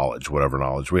along knowledge, whatever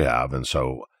knowledge we have. And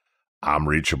so I'm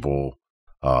reachable.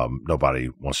 Nobody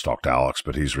wants to talk to Alex,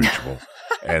 but he's reachable.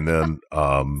 And then,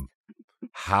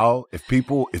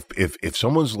 if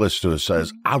someone's listening to us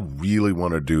says, I really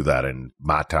want to do that in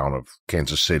my town of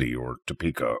Kansas City or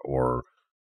Topeka or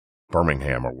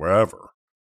Birmingham or wherever,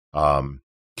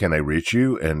 can they reach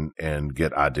you and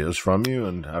get ideas from you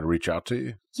and how to reach out to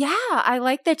you? Yeah, I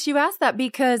like that you asked that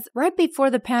because right before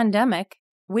the pandemic,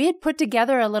 we had put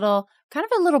together a little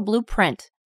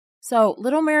blueprint. So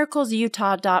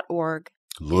littlemiraclesutah.org.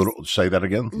 Say that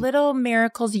again.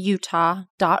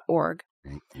 littlemiraclesutah.org.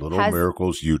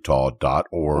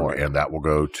 littlemiraclesutah.org, and that will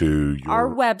go to our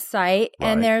website,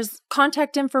 and there's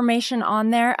contact information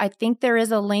on there. I think there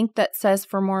is a link that says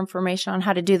for more information on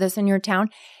how to do this in your town.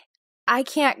 I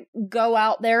can't go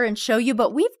out there and show you,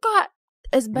 but we've got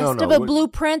as best of a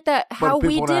blueprint that how we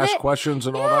did it. People ask questions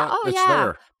and all that. It's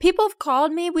there. People have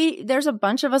called me. There's a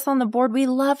bunch of us on the board. We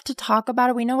love to talk about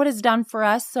it. We know what it's done for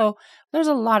us. So there's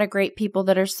a lot of great people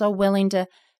that are so willing to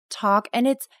talk. And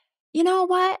it's, you know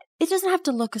what? It doesn't have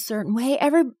to look a certain way.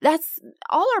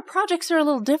 All our projects are a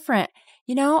little different,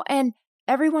 and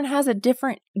everyone has a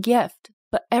different gift,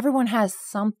 but everyone has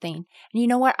something. And you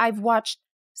know what? I've watched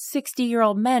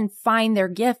 60-year-old men find their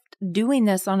gift doing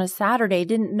this on a Saturday.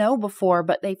 Didn't know before,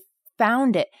 but they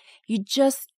found it. You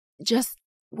just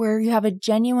where you have a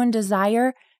genuine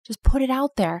desire, just put it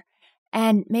out there.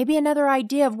 And maybe another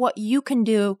idea of what you can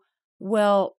do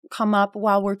will come up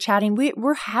while we're chatting.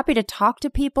 We're happy to talk to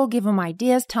people, give them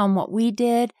ideas, tell them what we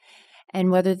did,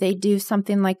 and whether they do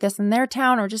something like this in their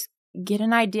town or just get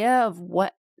an idea of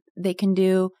what they can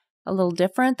do a little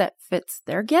different that fits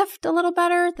their gift a little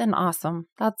better, then awesome.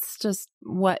 That's just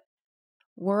what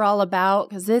we're all about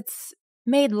because it's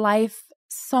made life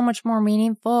so much more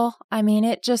meaningful. I mean,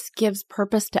 it just gives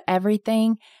purpose to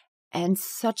everything and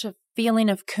such a feeling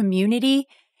of community,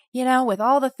 with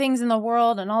all the things in the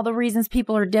world and all the reasons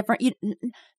people are different.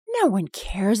 No one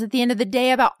cares at the end of the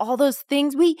day about all those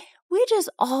things. We just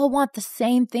all want the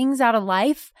same things out of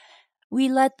life. We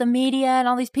let the media and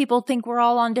all these people think we're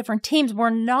all on different teams. We're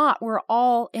not. We're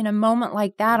all in a moment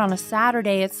like that on a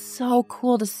Saturday. It's so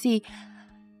cool to see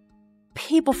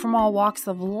people from all walks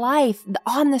of life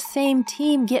on the same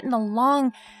team getting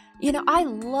along. I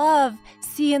love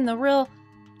seeing the real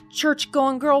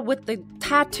church-going girl with the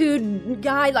tattooed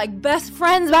guy like best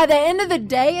friends by the end of the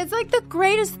day. It's like the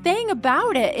greatest thing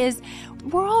about it is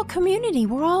we're all community.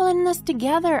 We're all in this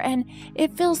together, and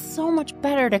it feels so much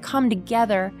better to come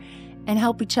together and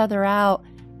help each other out.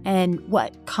 And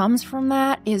what comes from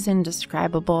that is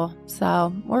indescribable.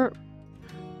 So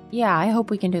I hope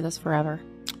we can do this forever.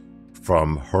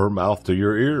 From her mouth to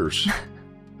your ears.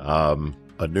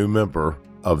 A new member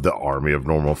of the Army of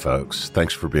Normal Folks.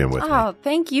 Thanks for being with me. Oh,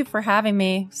 thank you for having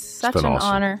me. Such an awesome.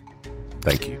 honor.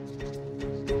 Thank you.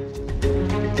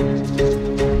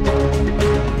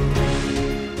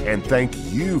 And thank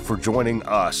you for joining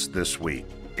us this week.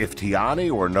 If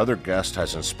Tiani or another guest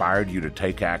has inspired you to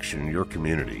take action in your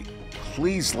community,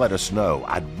 please let us know.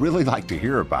 I'd really like to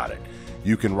hear about it.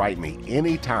 You can write me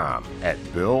anytime at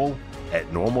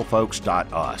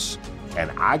bill@normalfolks.us,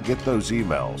 and I get those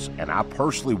emails, and I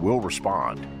personally will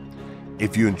respond.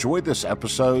 If you enjoyed this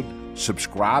episode,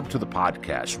 subscribe to the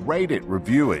podcast, rate it,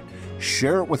 review it,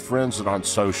 share it with friends and on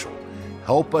social.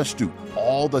 Help us do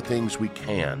all the things we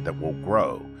can that will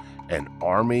grow an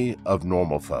army of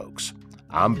normal folks.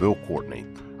 I'm Bill Courtney.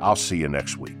 I'll see you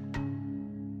next week.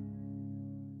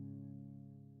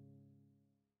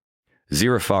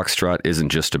 Zero Foxtrot isn't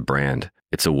just a brand,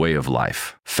 it's a way of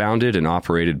life. Founded and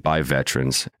operated by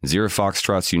veterans, Zero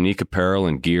Foxtrot's unique apparel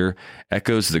and gear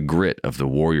echoes the grit of the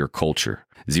warrior culture.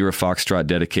 Zero Foxtrot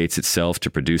dedicates itself to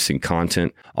producing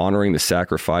content, honoring the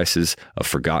sacrifices of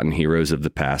forgotten heroes of the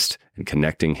past, and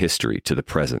connecting history to the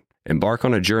present. Embark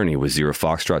on a journey with Zero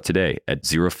Foxtrot today at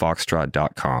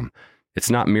zerofoxtrot.com. It's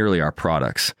not merely our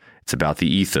products, it's about the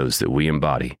ethos that we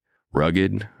embody,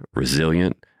 rugged,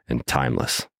 resilient, and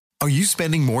timeless. Are you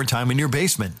spending more time in your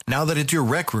basement now that it's your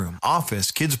rec room,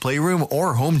 office, kids' playroom,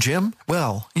 or home gym?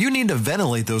 Well, you need to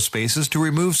ventilate those spaces to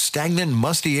remove stagnant,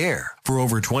 musty air. For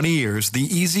over 20 years, the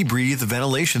Easy Breathe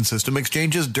ventilation system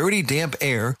exchanges dirty, damp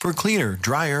air for cleaner,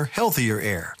 drier, healthier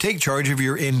air. Take charge of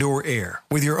your indoor air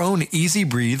with your own Easy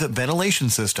Breathe ventilation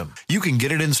system. You can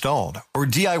get it installed, or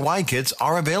DIY kits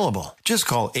are available. Just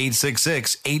call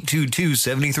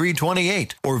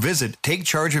 866-822-7328 or visit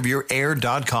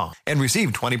takechargeofyourair.com and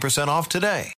receive 20% off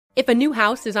today. If a new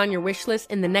house is on your wish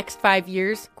list in the next 5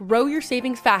 years, grow your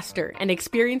savings faster and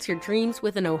experience your dreams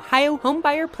with an Ohio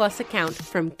Homebuyer Plus account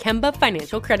from Kemba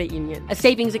Financial Credit Union. A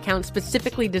savings account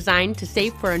specifically designed to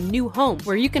save for a new home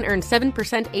where you can earn 7%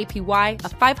 APY,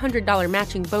 a $500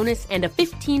 matching bonus, and a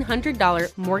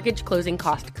 $1,500 mortgage closing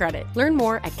cost credit. Learn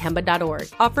more at Kemba.org.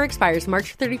 Offer expires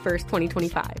March 31st,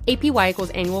 2025. APY equals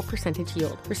annual percentage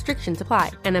yield. Restrictions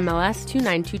apply. NMLS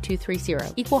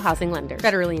 292230. Equal housing lender.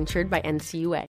 Federally insured by NCUA.